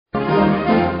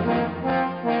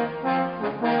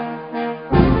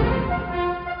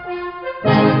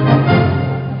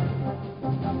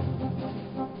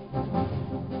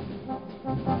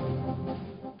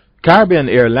Caribbean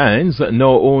Airlines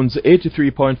now owns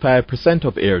 83.5%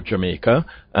 of Air Jamaica,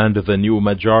 and the new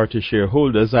majority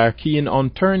shareholders are keen on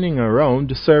turning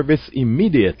around service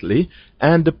immediately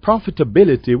and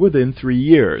profitability within 3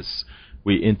 years.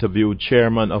 We interviewed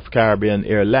Chairman of Caribbean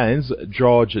Airlines,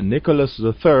 George Nicholas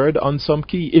III, on some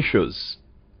key issues.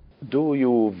 Do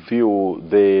you view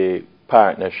the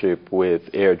partnership with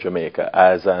Air Jamaica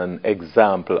as an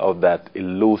example of that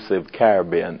elusive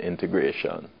Caribbean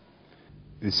integration?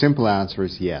 The simple answer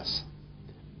is yes.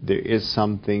 There is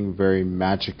something very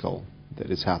magical that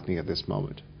is happening at this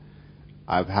moment.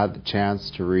 I've had the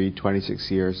chance to read 26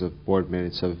 years of board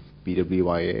minutes of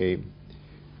BWIA,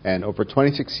 and over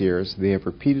 26 years they have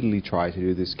repeatedly tried to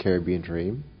do this Caribbean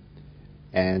dream,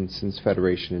 and since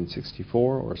Federation in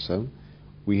 64 or so,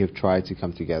 we have tried to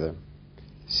come together.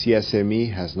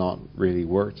 CSME has not really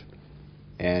worked,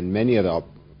 and many of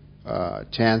the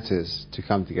chances to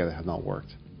come together have not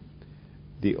worked.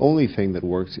 The only thing that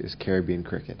works is Caribbean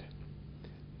cricket.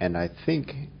 And I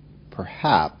think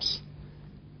perhaps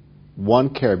one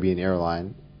Caribbean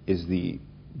airline is the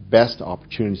best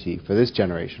opportunity for this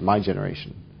generation, my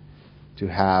generation, to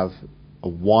have a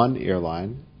one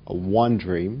airline, a one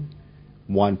dream,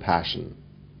 one passion.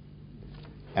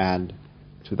 And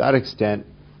to that extent,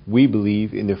 we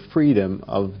believe in the freedom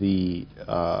of the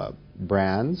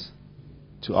brands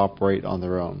to operate on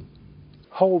their own.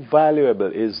 How valuable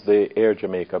is the Air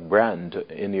Jamaica brand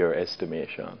in your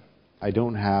estimation? I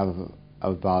don't have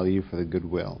a value for the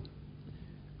goodwill.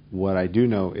 What I do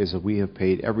know is that we have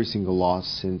paid every single loss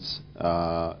since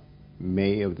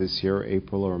May of this year,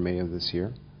 April or May of this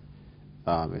year.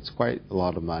 It's quite a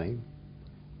lot of money.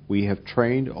 We have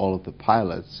trained all of the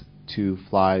pilots to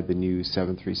fly the new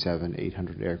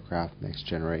 737-800 aircraft next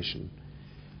generation.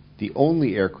 The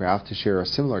only aircraft to share a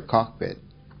similar cockpit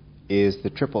is the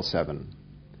 777.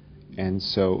 And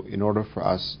so in order for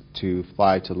us to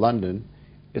fly to London,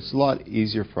 it's a lot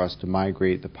easier for us to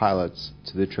migrate the pilots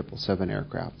to the 777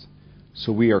 aircraft.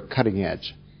 So we are cutting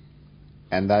edge.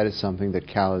 And that is something that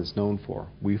CAL is known for.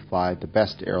 We fly the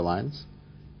best airlines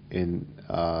in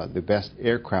the best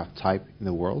aircraft type in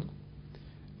the world.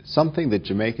 Something that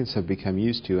Jamaicans have become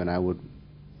used to, and I would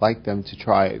like them to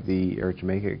try the Air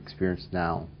Jamaica experience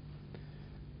now.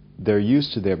 They're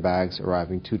used to their bags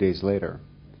arriving 2 days later.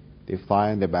 They fly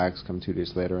and their bags come 2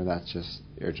 days later, and that's just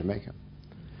Air Jamaica.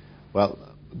 Well,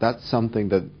 that's something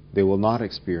that they will not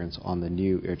experience on the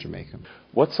new Air Jamaica.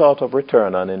 What sort of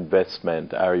return on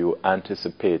investment are you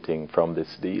anticipating from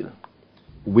this deal?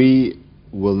 We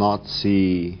will not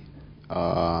see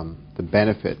the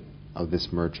benefit of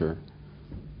this merger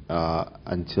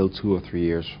until 2 or 3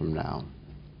 years from now.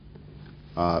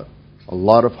 A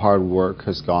lot of hard work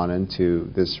has gone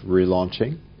into this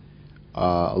relaunching.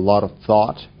 A lot of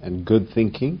thought and good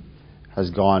thinking has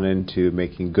gone into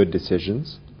making good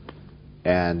decisions,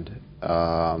 and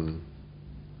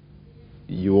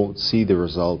you won't see the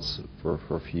results for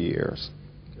a few years.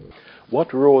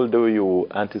 What role do you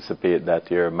anticipate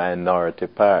that your minority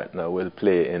partner will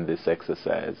play in this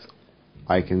exercise?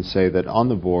 I can say that on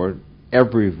the board,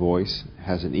 every voice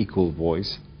has an equal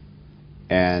voice,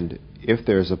 and if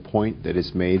there's a point that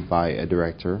is made by a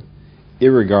director,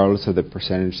 irregardless of the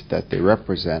percentage that they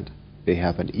represent, they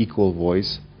have an equal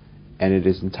voice, and it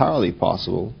is entirely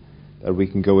possible that we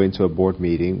can go into a board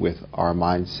meeting with our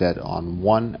mind set on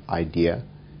one idea,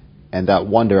 and that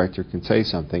one director can say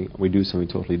something, and we do something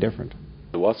totally different.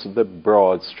 What's the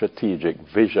broad strategic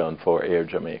vision for Air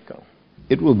Jamaica?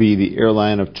 It will be the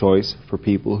airline of choice for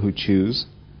people who choose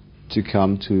to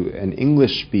come to an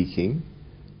English-speaking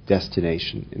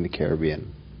destination in the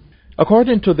Caribbean.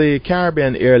 According to the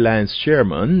Caribbean Airlines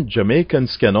chairman,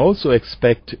 Jamaicans can also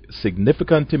expect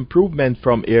significant improvement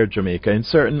from Air Jamaica in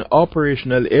certain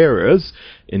operational areas,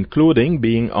 including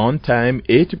being on time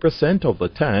 80% of the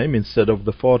time instead of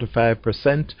the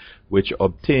 45% which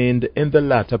obtained in the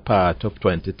latter part of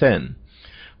 2010.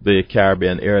 The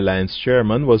Caribbean Airlines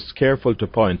chairman was careful to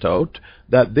point out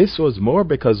that this was more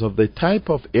because of the type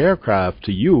of aircraft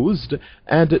used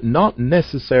and not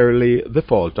necessarily the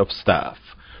fault of staff.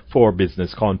 For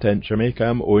Business Content Jamaica,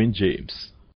 I'm Owen James.